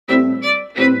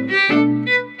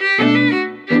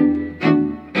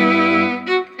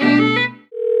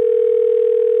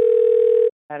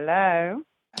Hello.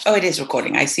 Oh, it is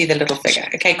recording. I see the little figure.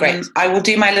 Okay, great. I will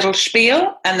do my little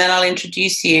spiel and then I'll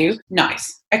introduce you.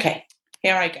 Nice. Okay,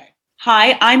 here I go.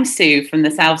 Hi, I'm Sue from the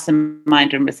Salvesen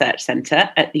Mind and Research Centre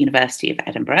at the University of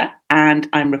Edinburgh, and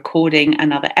I'm recording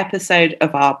another episode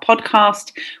of our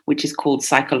podcast, which is called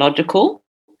Psychological.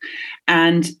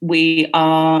 And we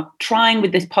are trying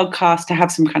with this podcast to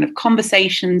have some kind of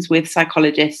conversations with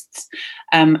psychologists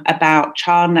about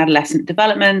child and adolescent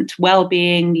development,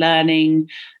 well-being, learning,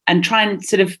 and try and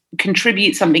sort of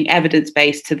contribute something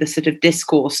evidence-based to the sort of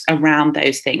discourse around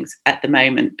those things at the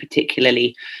moment,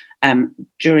 particularly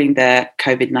during the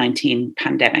COVID-19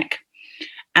 pandemic.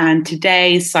 And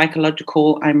today's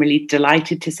Psychological, I'm really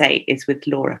delighted to say, is with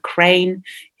Laura Crane,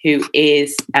 who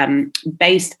is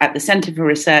based at the Centre for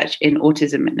Research in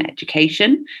Autism and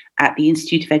Education at the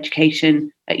Institute of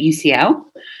Education at UCL.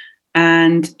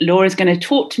 And Laura's going to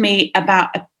talk to me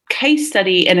about a case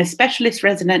study in a specialist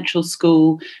residential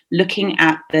school looking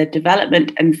at the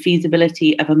development and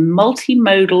feasibility of a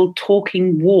multimodal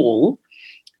talking wall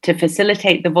to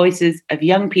facilitate the voices of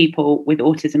young people with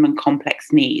autism and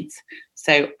complex needs.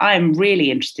 So I'm really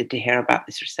interested to hear about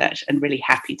this research and really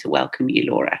happy to welcome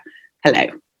you, Laura. Hello.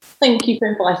 Thank you for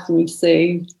inviting me,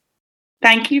 Sue.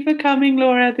 Thank you for coming,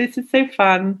 Laura. This is so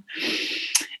fun.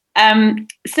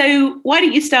 So why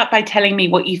don't you start by telling me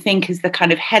what you think is the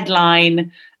kind of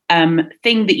headline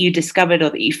thing that you discovered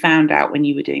or that you found out when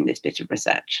you were doing this bit of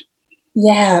research?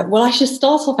 Yeah, well, I should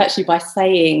start off actually by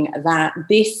saying that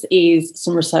this is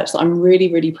some research that I'm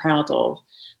really, really proud of.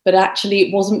 But actually,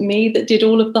 it wasn't me that did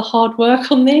all of the hard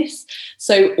work on this.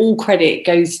 So all credit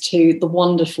goes to the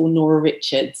wonderful Nora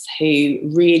Richards, who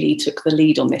really took the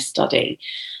lead on this study.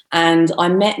 And I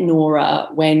met Nora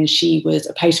when she was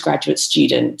a postgraduate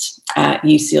student at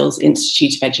UCL's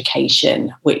Institute of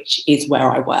Education, which is where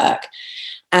I work.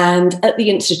 And at the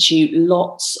Institute,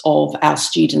 lots of our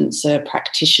students are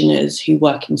practitioners who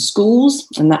work in schools,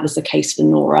 and that was the case for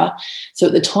Nora. So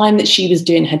at the time that she was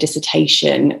doing her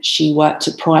dissertation, she worked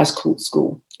at Priors Court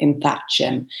School in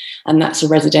Thatcham, and that's a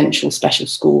residential special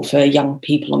school for young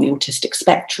people on the autistic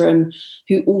spectrum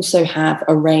who also have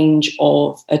a range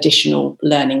of additional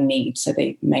learning needs. So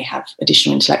they may have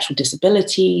additional intellectual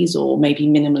disabilities or maybe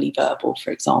minimally verbal, for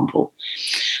example.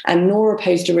 And Nora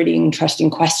posed a really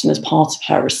interesting question as part of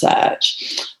her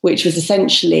research, which was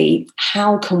essentially,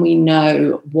 how can we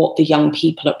know what the young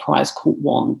people at Priors Court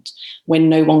want when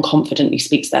no one confidently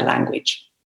speaks their language?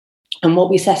 And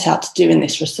what we set out to do in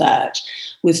this research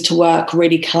was to work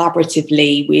really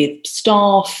collaboratively with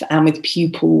staff and with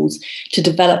pupils to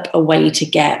develop a way to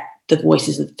get the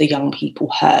voices of the young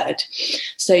people heard.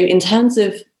 So in terms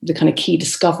of the kind of key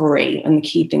discovery and the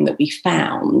key thing that we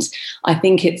found, I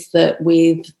think it's that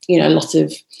with, a lot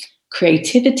of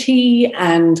creativity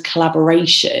and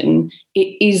collaboration,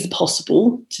 it is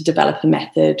possible to develop a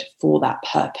method for that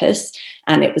purpose.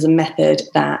 And it was a method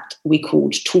that we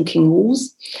called talking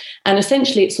walls. And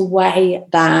essentially, it's a way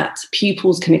that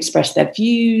pupils can express their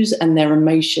views and their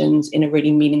emotions in a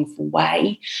really meaningful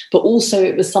way. But also,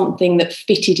 it was something that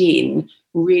fitted in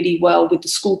really well with the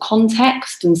school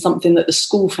context and something that the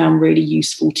school found really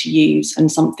useful to use and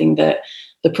something that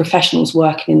the professionals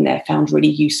working in there found really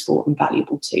useful and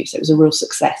valuable too. So it was a real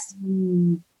success.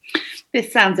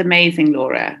 This sounds amazing,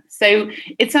 Laura. So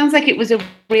it sounds like it was a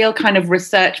real kind of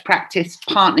research practice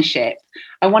partnership.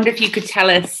 I wonder if you could tell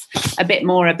us a bit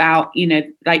more about,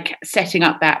 like setting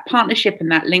up that partnership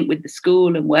and that link with the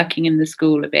school and working in the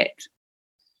school a bit.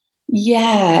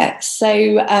 Yeah.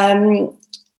 So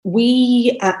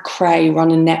we at CRAE run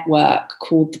a network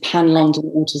called the Pan-London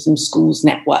Autism Schools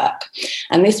Network.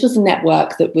 And this was a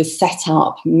network that was set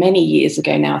up many years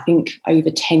ago now, I think over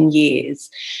 10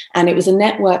 years. And it was a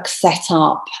network set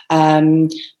up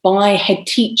by head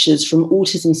teachers from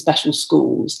autism special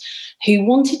schools who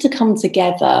wanted to come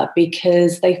together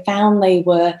because they found they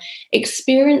were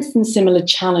experiencing similar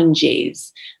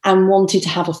challenges and wanted to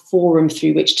have a forum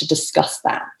through which to discuss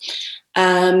that.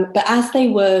 But as they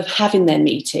were having their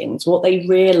meetings, what they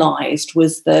realised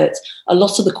was that a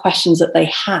lot of the questions that they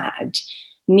had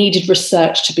needed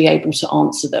research to be able to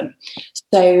answer them.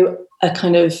 So a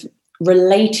kind of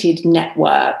related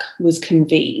network was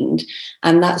convened,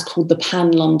 and that's called the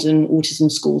Pan-London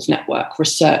Autism Schools Network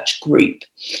Research Group.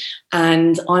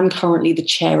 And I'm currently the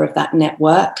chair of that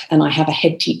network, and I have a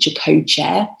head teacher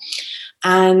co-chair.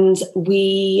 And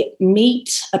we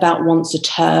meet about once a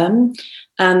term.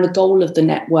 And the goal of the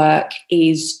network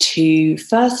is to,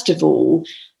 first of all,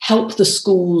 help the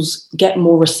schools get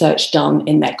more research done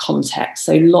in their context.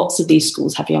 So lots of these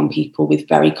schools have young people with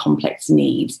very complex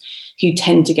needs who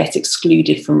tend to get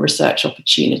excluded from research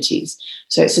opportunities.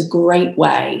 So it's a great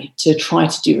way to try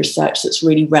to do research that's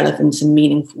really relevant and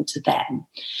meaningful to them.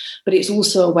 But it's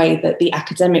also a way that the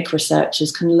academic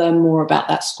researchers can learn more about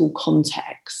that school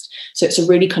context. So it's a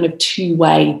really kind of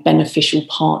two-way beneficial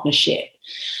partnership.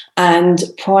 And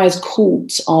Priors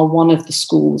Court are one of the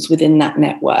schools within that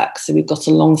network. So we've got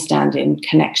a long-standing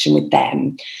connection with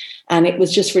them. And it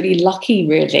was just really lucky,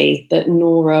 really, that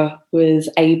Nora was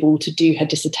able to do her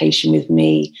dissertation with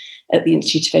me at the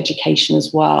Institute of Education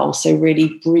as well. So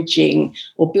really bridging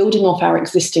or building off our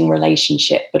existing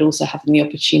relationship, but also having the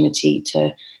opportunity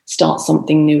to start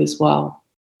something new as well.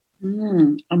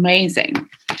 Amazing.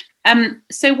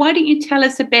 So why don't you tell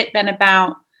us a bit then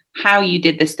about how you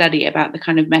did the study, about the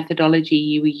kind of methodology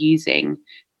you were using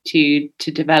to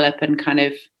develop and kind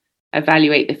of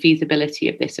evaluate the feasibility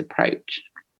of this approach?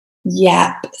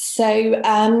 Yeah.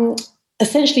 So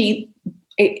essentially,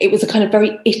 it was a kind of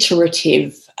very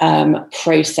iterative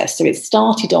process. So it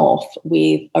started off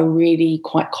with a really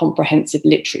quite comprehensive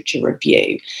literature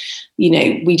review. You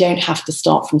know, we don't have to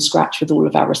start from scratch with all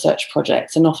of our research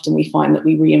projects, and often we find that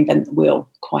we reinvent the wheel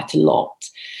quite a lot.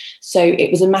 So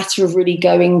it was a matter of really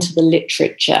going to the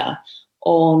literature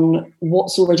on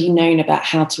what's already known about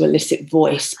how to elicit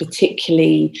voice,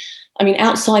 particularly, I mean,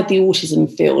 outside the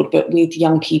autism field, but with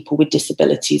young people with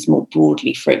disabilities more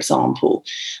broadly, for example.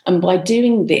 And by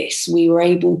doing this, we were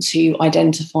able to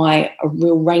identify a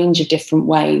real range of different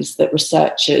ways that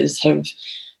researchers have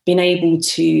been able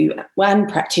to, and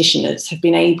practitioners have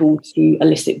been able to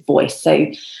elicit voice. So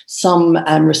some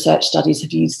research studies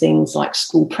have used things like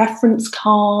school preference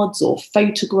cards or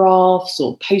photographs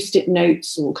or post-it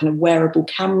notes or kind of wearable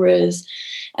cameras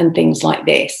and things like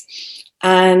this.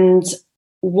 And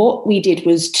what we did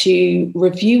was to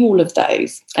review all of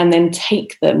those and then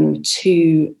take them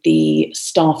to the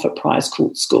staff at Priors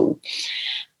Court School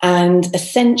and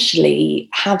essentially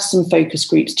have some focus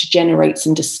groups to generate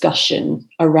some discussion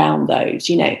around those,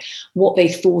 you know, what they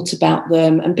thought about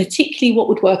them and particularly what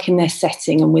would work in their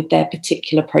setting and with their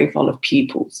particular profile of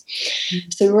pupils.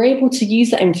 So we're able to use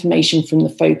that information from the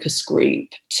focus group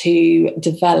to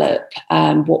develop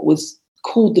what was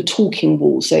called the talking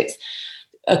wall. So it's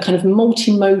a kind of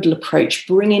multimodal approach,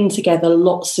 bringing together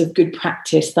lots of good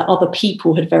practice that other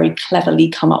people had very cleverly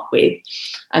come up with.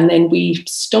 And then we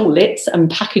stole it and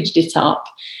packaged it up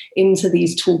into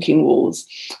these talking walls.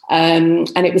 And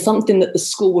it was something that the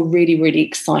school were really, really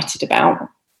excited about.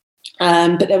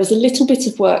 But there was a little bit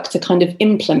of work to kind of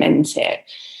implement it.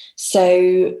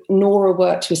 So Nora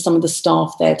worked with some of the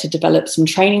staff there to develop some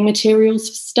training materials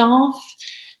for staff.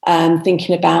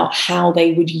 Thinking about how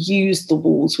they would use the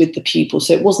walls with the pupils.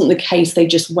 So it wasn't the case they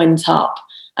just went up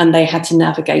and they had to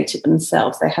navigate it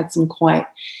themselves. They had some quite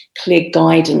clear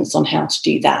guidance on how to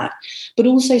do that, but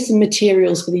also some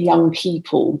materials for the young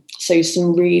people. So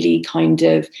some really kind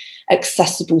of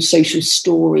accessible social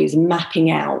stories,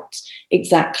 mapping out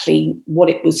exactly what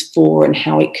it was for and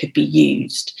how it could be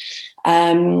used.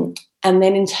 And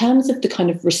then in terms of the kind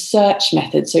of research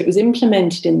method, so it was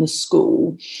implemented in the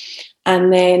school.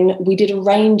 And then we did a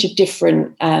range of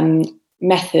different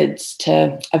methods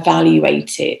to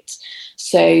evaluate it.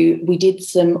 So we did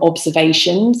some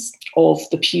observations of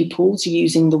the pupils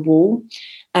using the wall,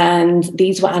 and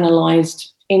these were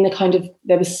analysed in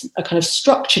there was a kind of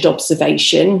structured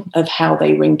observation of how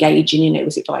they were engaging, you know,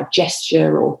 was it by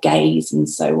gesture or gaze and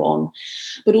so on,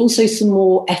 but also some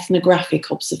more ethnographic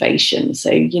observations.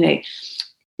 So, you know,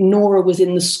 Nora was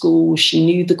in the school, she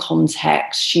knew the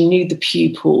context, she knew the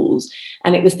pupils,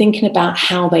 and it was thinking about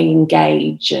how they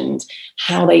engage and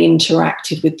how they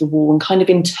interacted with the wall and kind of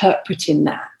interpreting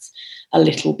that a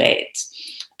little bit.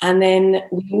 And then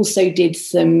we also did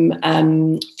some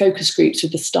focus groups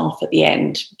with the staff at the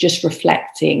end, just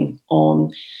reflecting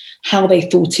on how they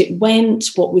thought it went,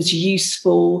 what was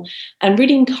useful, and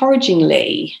really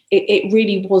encouragingly, it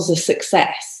really was a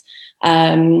success.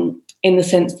 In the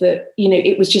sense that, you know,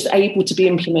 it was just able to be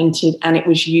implemented and it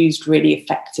was used really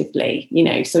effectively, you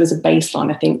know. So as a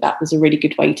baseline, I think that was a really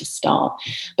good way to start.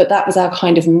 But that was our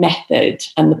kind of method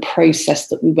and the process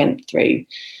that we went through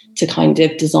to kind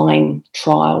of design,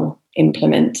 trial,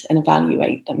 implement and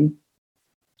evaluate them.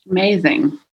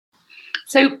 Amazing.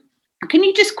 So can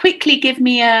you just quickly give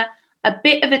me a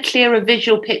bit of a clearer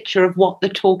visual picture of what the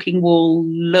talking wall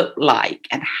looked like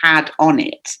and had on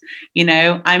it? You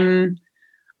know,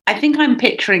 I think I'm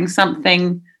picturing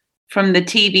something from the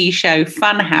TV show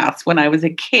Funhouse when I was a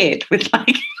kid with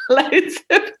like loads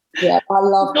of Yeah, I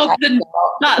love knobs and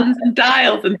buttons and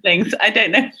dials and things. I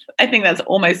don't know. I think that's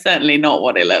almost certainly not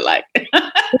what it looked like.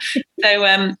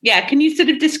 So, can you sort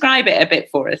of describe it a bit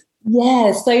for us?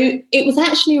 Yeah, so it was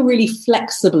actually a really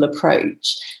flexible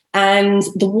approach. And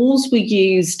the walls were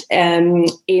used in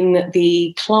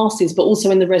the classes, but also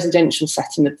in the residential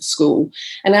setting of the school.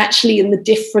 And actually, in the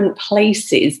different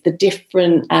places, the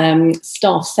different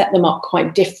staff set them up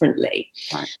quite differently.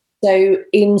 Right. So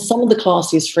in some of the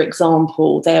classes, for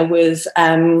example, there was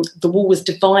the wall was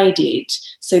divided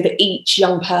so that each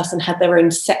young person had their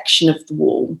own section of the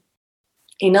wall.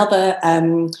 In other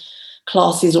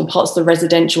classes or parts of the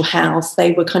residential house,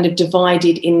 they were kind of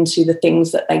divided into the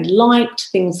things that they liked,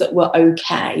 things that were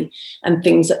okay, and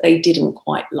things that they didn't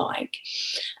quite like.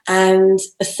 And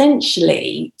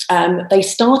essentially, they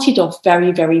started off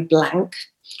very, very blank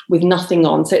with nothing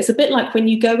on. So it's a bit like when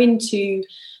you go into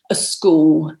a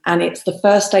school and it's the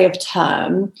first day of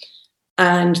term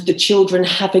and the children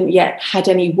haven't yet had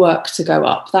any work to go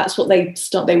up. That's what they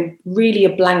start. They're really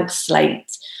a blank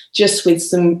slate, just with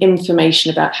some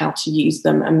information about how to use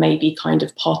them and maybe kind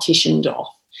of partitioned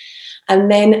off.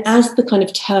 And then as the kind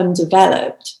of term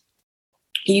developed,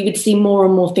 you would see more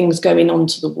and more things going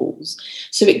onto the walls.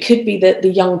 So it could be that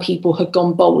the young people had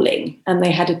gone bowling and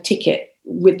they had a ticket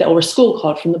or a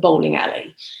scorecard from the bowling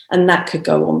alley, and that could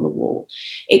go on the wall.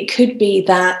 It could be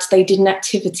that they did an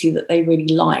activity that they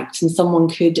really liked and someone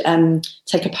could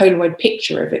take a Polaroid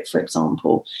picture of it, for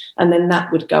example, and then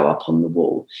that would go up on the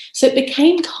wall. So it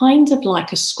became kind of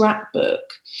like a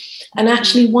scrapbook. And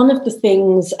actually, one of the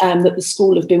things that the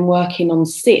school have been working on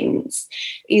since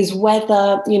is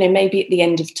whether, maybe at the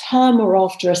end of term or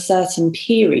after a certain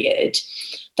period,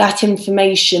 that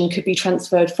information could be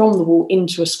transferred from the wall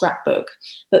into a scrapbook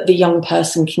that the young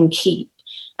person can keep.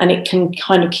 And it can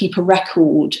kind of keep a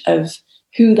record of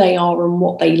who they are and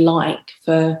what they like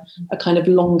for a kind of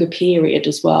longer period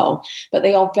as well. But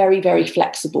they are very, very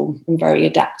flexible and very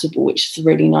adaptable, which is a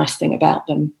really nice thing about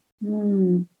them.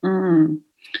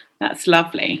 That's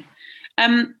lovely.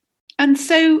 And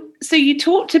so you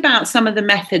talked about some of the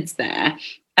methods there,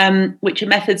 which are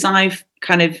methods I've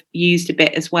kind of used a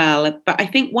bit as well. But I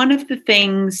think one of the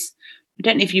things, I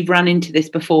don't know if you've run into this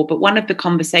before, but one of the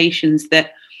conversations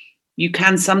that you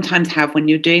can sometimes have when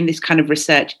you're doing this kind of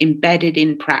research embedded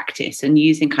in practice and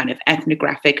using kind of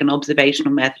ethnographic and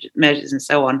observational measures and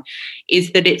so on,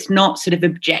 is that it's not sort of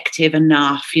objective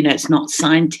enough, it's not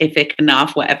scientific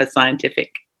enough, whatever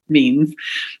scientific means.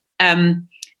 And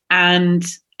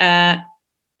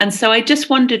so I just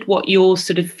wondered what your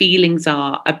sort of feelings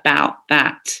are about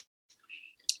that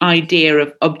idea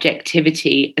of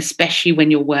objectivity, especially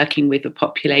when you're working with a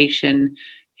population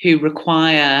who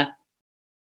require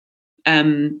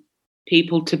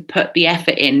people to put the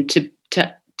effort in to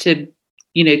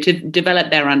develop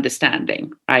their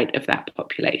understanding, right, of that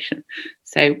population.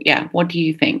 So, yeah, what do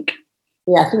you think?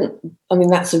 Yeah, I mean,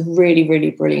 that's a really,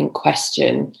 really brilliant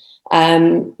question.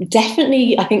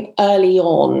 Definitely, I think early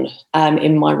on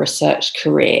in my research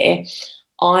career,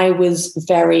 I was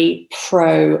very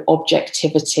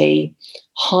pro-objectivity,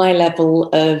 high level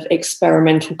of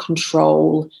experimental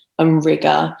control and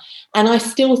rigour. And I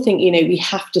still think, we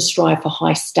have to strive for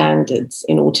high standards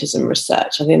in autism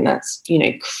research. I think that's,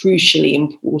 crucially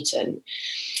important.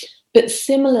 But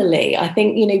similarly, I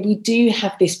think, we do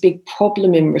have this big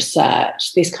problem in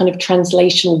research, this kind of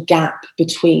translational gap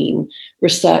between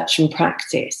research and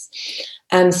practice.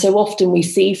 And so often we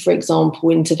see, for example,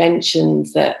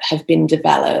 interventions that have been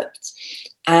developed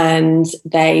and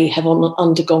they have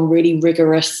undergone really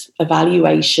rigorous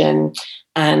evaluation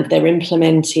and they're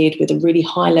implemented with a really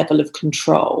high level of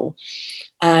control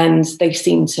and they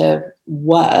seem to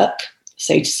work,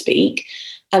 so to speak.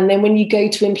 And then when you go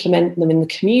to implement them in the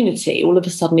community, all of a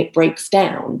sudden it breaks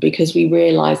down because we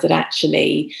realise that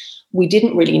actually we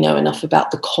didn't really know enough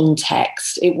about the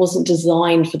context. It wasn't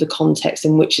designed for the context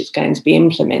in which it's going to be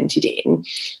implemented in.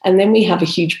 And then we have a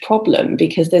huge problem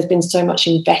because there's been so much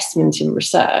investment in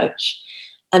research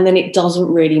and then it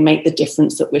doesn't really make the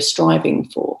difference that we're striving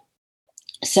for.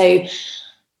 So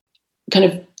kind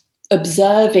of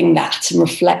observing that and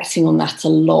reflecting on that a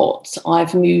lot,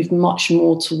 I've moved much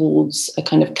more towards a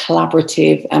kind of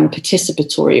collaborative and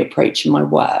participatory approach in my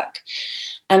work.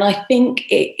 And I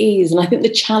think it is, and I think the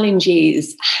challenge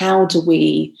is, how do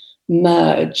we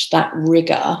merge that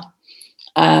rigour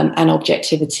and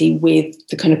objectivity with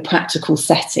the kind of practical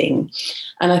setting?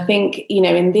 And I think,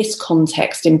 in this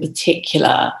context in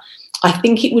particular, I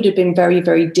think it would have been very,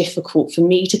 very difficult for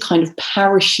me to kind of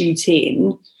parachute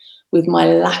in with my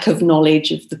lack of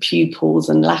knowledge of the pupils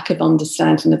and lack of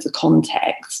understanding of the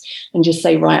context, and just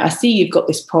say, right, I see you've got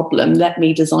this problem, let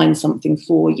me design something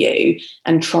for you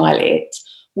and trial it,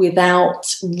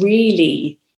 without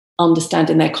really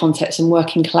understanding their context and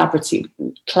working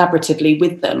collaboratively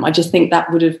with them. I just think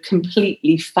that would have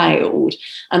completely failed,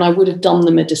 and I would have done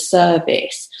them a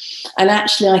disservice. And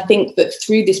actually, I think that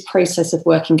through this process of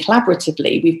working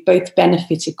collaboratively, we've both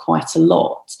benefited quite a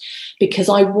lot, because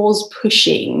I was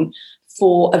pushing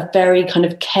for a very kind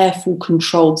of careful,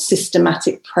 controlled,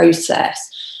 systematic process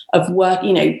of work,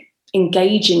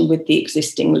 engaging with the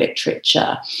existing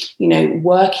literature,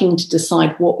 working to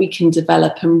decide what we can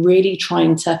develop and really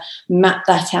trying to map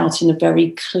that out in a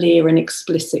very clear and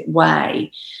explicit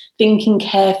way, thinking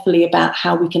carefully about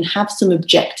how we can have some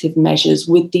objective measures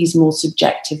with these more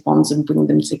subjective ones and bring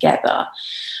them together.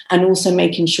 And also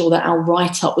making sure that our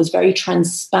write-up was very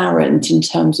transparent in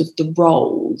terms of the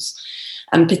roles,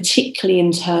 and particularly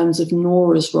in terms of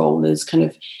Nora's role as kind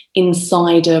of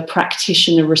insider,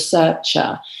 practitioner,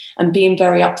 researcher, and being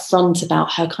very upfront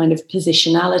about her kind of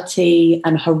positionality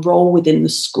and her role within the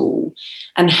school,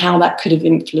 and how that could have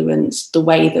influenced the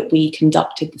way that we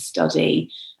conducted the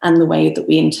study and the way that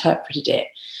we interpreted it.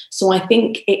 So I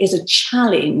think it is a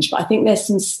challenge, but I think there's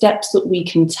some steps that we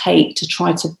can take to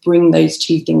try to bring those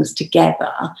two things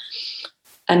together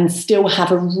and still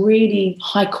have a really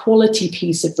high quality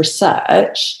piece of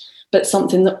research, but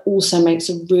something that also makes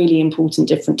a really important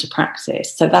difference to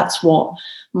practice. So that's what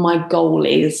my goal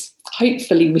is.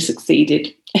 Hopefully we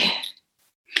succeeded.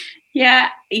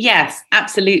 Yes,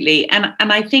 absolutely. And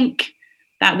I think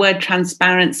that word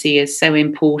transparency is so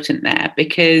important there,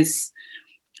 because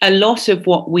a lot of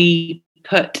what we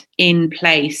put in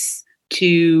place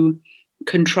to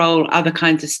control other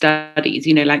kinds of studies,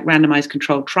 like randomized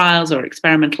controlled trials or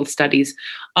experimental studies,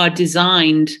 are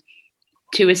designed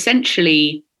to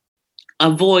essentially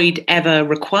avoid ever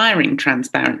requiring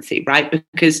transparency, right?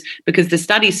 Because the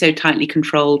study is so tightly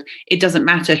controlled, it doesn't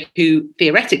matter who,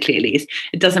 theoretically at least,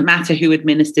 it doesn't matter who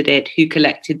administered it, who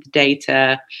collected the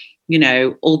data,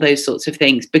 all those sorts of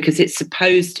things, because it's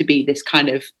supposed to be this kind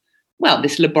of,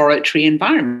 this laboratory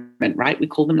environment, right? We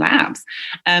call them labs.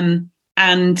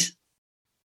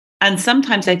 And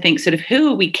sometimes I think sort of,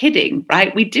 who are we kidding,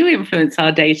 right? We do influence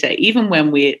our data, even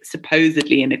when we're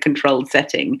supposedly in a controlled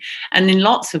setting. And in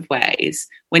lots of ways,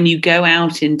 when you go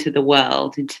out into the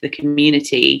world, into the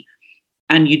community,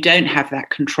 and you don't have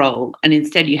that control, and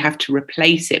instead you have to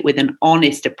replace it with an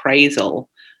honest appraisal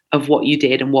of what you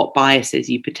did and what biases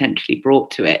you potentially brought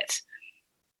to it,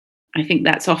 I think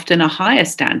that's often a higher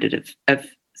standard of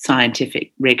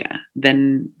scientific rigor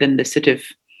than the sort of,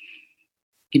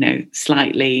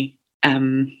 slightly,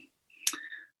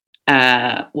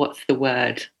 what's the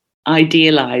word?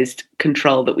 Idealized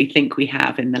control that we think we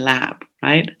have in the lab,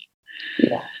 right?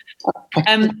 Yeah.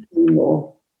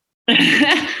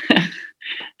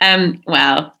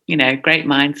 Great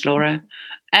minds, Laura.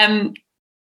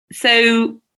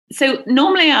 So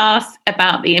normally I ask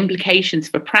about the implications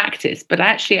for practice, but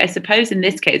actually I suppose in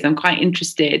this case I'm quite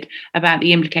interested about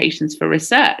the implications for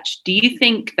research. Do you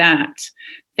think that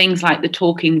things like the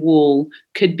talking wall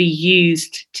could be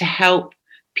used to help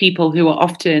people who are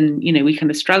often, we kind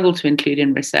of struggle to include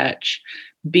in research,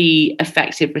 be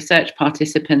effective research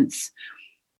participants,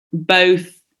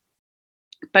 both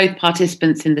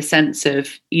participants in the sense of,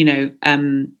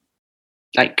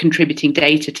 like contributing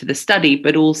data to the study,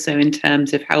 but also in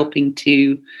terms of helping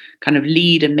to kind of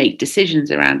lead and make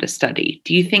decisions around a study?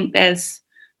 Do you think there's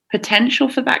potential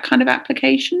for that kind of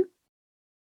application?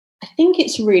 I think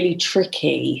it's really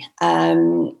tricky.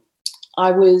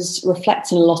 I was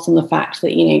reflecting a lot on the fact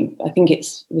that, I think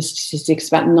it's the statistics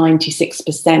about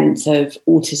 96% of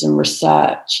autism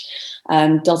research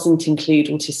doesn't include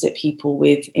autistic people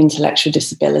with intellectual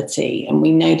disability. And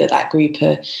we know that group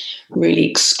are really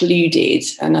excluded.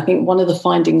 And I think one of the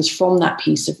findings from that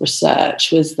piece of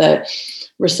research was that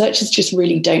researchers just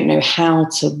really don't know how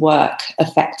to work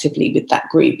effectively with that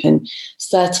group. And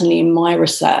certainly in my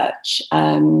research,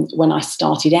 when I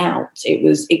started out, it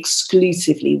was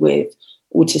exclusively with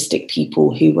autistic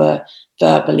people who were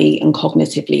verbally and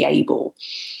cognitively able.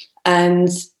 And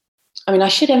I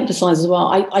should emphasize as well,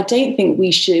 I don't think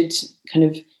we should kind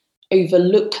of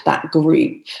overlook that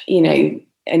group. In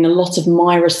a lot of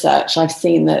my research, I've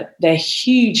seen that they're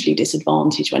hugely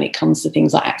disadvantaged when it comes to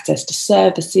things like access to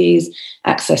services,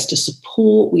 access to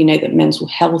support. We know that mental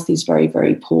health is very,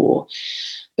 very poor.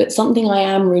 But something I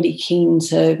am really keen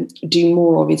to do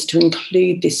more of is to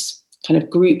include this kind of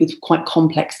group with quite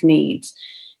complex needs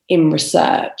in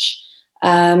research.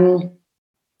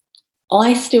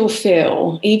 I still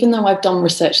feel, even though I've done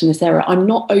research in this area, I'm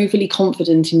not overly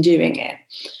confident in doing it.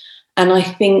 And I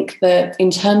think that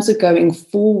in terms of going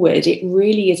forward, it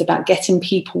really is about getting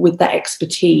people with that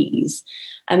expertise.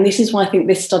 And this is why I think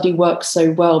this study works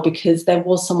so well, because there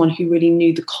was someone who really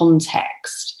knew the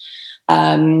context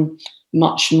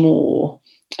much more.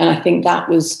 And I think that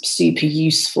was super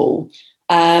useful.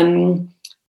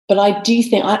 But I do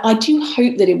think, I do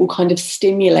hope that it will kind of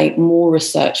stimulate more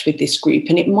research with this group,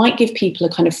 and it might give people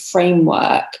a kind of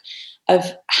framework of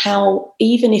how,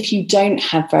 even if you don't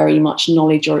have very much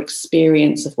knowledge or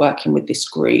experience of working with this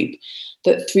group,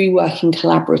 that through working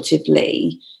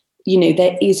collaboratively, you know,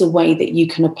 there is a way that you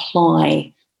can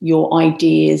apply your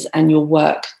ideas and your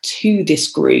work to this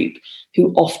group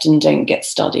who often don't get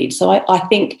studied. So I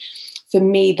think, for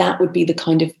me, that would be the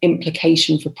kind of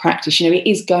implication for practice. You know, it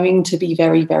is going to be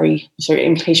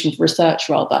implication for research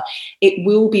rather. It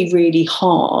will be really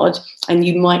hard and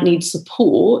you might need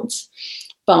support,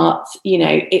 but, you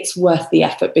know, it's worth the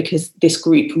effort because this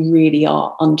group really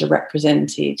are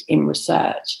underrepresented in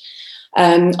research.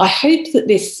 I hope that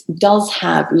this does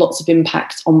have lots of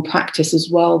impact on practice as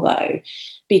well, though,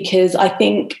 because I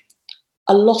think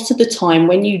a lot of the time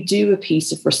when you do a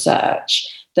piece of research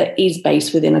that is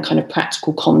based within a kind of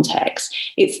practical context,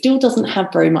 it still doesn't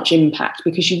have very much impact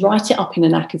because you write it up in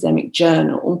an academic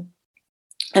journal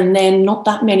and then not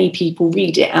that many people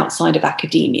read it outside of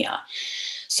academia.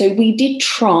 So we did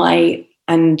try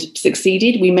and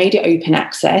succeeded. We made it open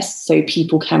access so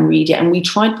people can read it. And we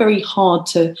tried very hard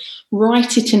to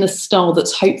write it in a style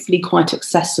that's hopefully quite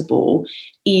accessible,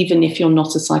 even if you're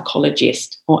not a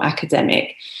psychologist or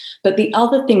academic. But the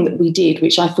other thing that we did,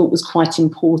 which I thought was quite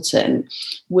important,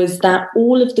 was that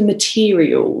all of the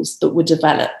materials that were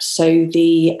developed, so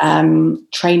the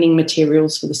training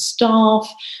materials for the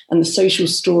staff and the social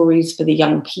stories for the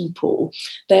young people,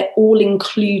 they're all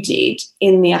included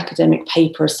in the academic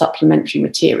paper as supplementary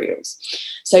materials.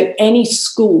 So any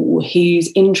school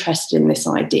who's interested in this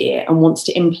idea and wants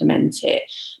to implement it,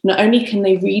 not only can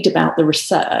they read about the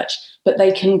research, but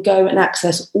they can go and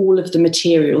access all of the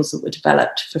materials that were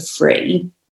developed for free.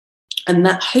 And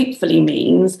that hopefully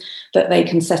means that they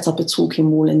can set up a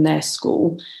talking wall in their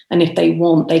school. And if they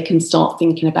want, they can start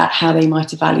thinking about how they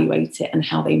might evaluate it and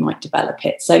how they might develop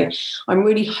it. So I'm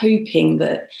really hoping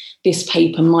that this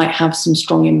paper might have some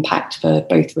strong impact for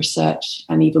both research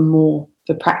and even more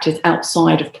for practice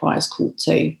outside of Prior's Court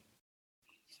too.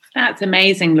 That's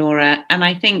amazing, Laura. And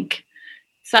I think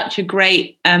such a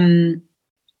great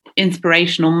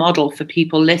inspirational model for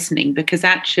people listening, because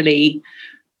actually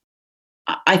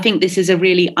I think this is a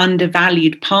really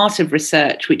undervalued part of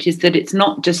research, which is that it's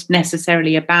not just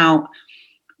necessarily about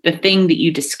the thing that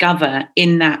you discover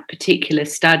in that particular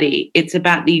study. It's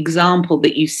about the example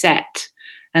that you set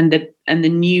and the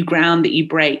new ground that you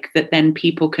break that then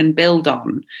people can build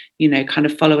on, you know, kind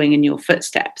of following in your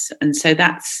footsteps. And so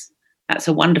that's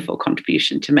a wonderful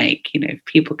contribution to make. You know,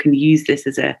 people can use this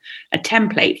as a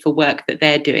template for work that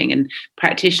they're doing, and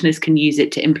practitioners can use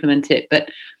it to implement it. But,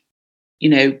 you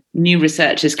know, new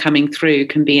researchers coming through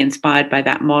can be inspired by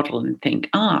that model and think,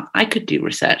 I could do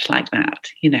research like that,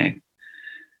 you know.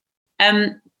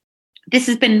 This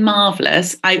has been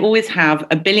marvellous. I always have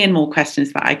a billion more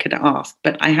questions that I could ask,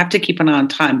 but I have to keep an eye on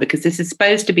time because this is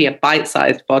supposed to be a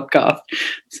bite-sized podcast.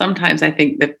 Sometimes I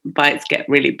think the bites get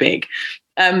really big.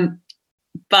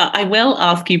 But I will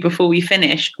ask you before we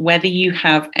finish whether you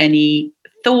have any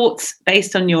thoughts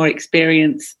based on your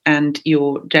experience and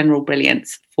your general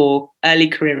brilliance for early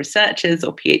career researchers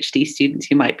or PhD students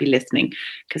who might be listening,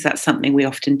 because that's something we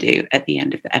often do at the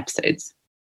end of the episodes.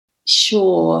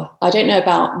 Sure. I don't know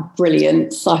about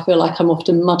brilliance. I feel like I'm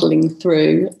often muddling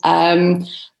through. But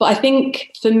I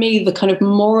think for me, the kind of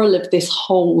moral of this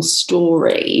whole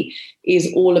story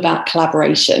is all about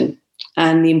collaboration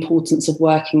and the importance of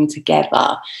working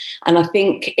together. And I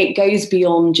think it goes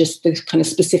beyond just the kind of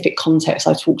specific context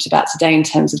I talked about today in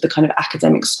terms of the kind of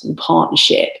academic school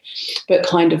partnership, but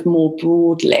kind of more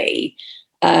broadly.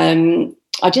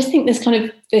 I just think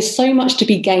there's so much to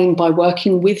be gained by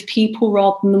working with people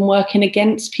rather than working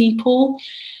against people.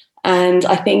 And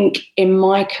I think in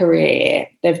my career,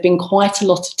 there have been quite a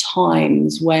lot of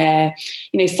times where,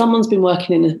 you know, someone's been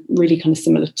working in a really kind of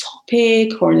similar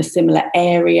topic or in a similar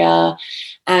area.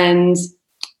 And,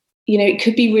 you know, it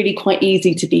could be really quite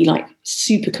easy to be like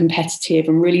super competitive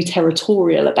and really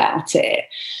territorial about it.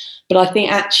 But I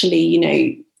think actually, you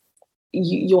know,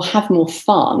 you'll have more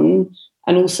fun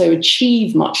and also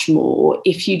achieve much more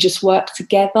if you just work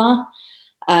together.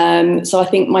 So I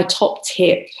think my top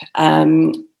tip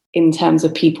in terms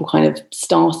of people kind of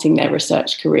starting their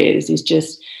research careers is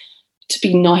just to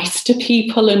be nice to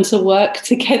people and to work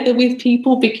together with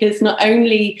people, because not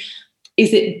only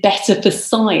is it better for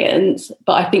science,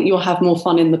 but I think you'll have more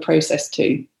fun in the process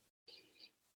too.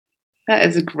 That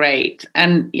is great.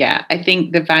 And yeah, I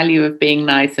think the value of being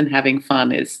nice and having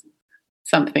fun is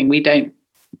something we don't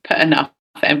put enough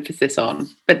emphasis on.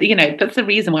 But, you know, that's the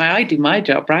reason why I do my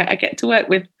job, right? I get to work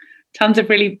with tons of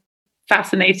really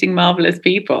fascinating, marvelous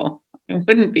people. I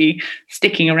wouldn't be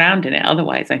sticking around in it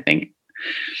otherwise, I think.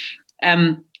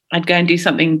 I'd go and do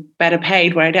something better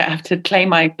paid where I don't have to claim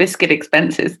my biscuit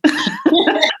expenses.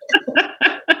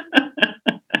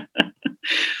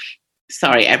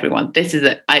 Sorry, everyone.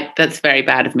 That's very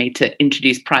bad of me to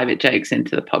introduce private jokes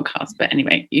into the podcast. But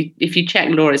anyway, if you check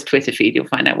Laura's Twitter feed, you'll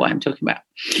find out what I'm talking about.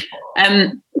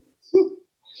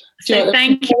 So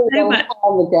thank you so much.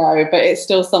 Ago, but it's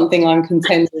still something I'm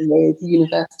contending with.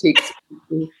 University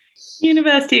expenses.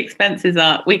 University expenses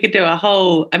are. We could do a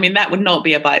whole. I mean, that would not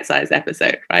be a bite-sized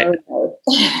episode, right?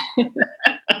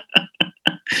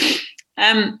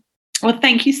 Well,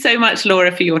 thank you so much,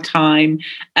 Laura, for your time.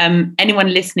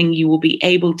 Anyone listening, you will be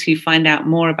able to find out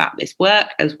more about this work,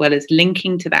 as well as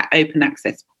linking to that open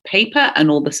access paper and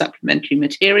all the supplementary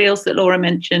materials that Laura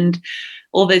mentioned.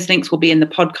 All those links will be in the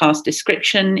podcast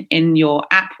description in your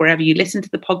app, wherever you listen to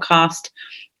the podcast,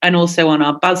 and also on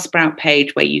our Buzzsprout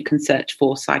page where you can search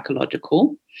for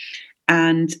Psychological.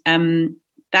 And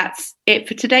that's it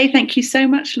for today. Thank you so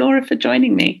much, Laura, for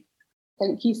joining me.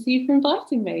 Thank you, Sue, for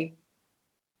inviting me.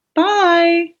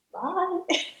 Bye. Bye.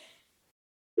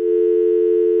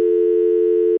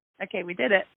 Okay, we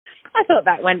did it. I thought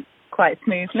that went quite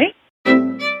smoothly.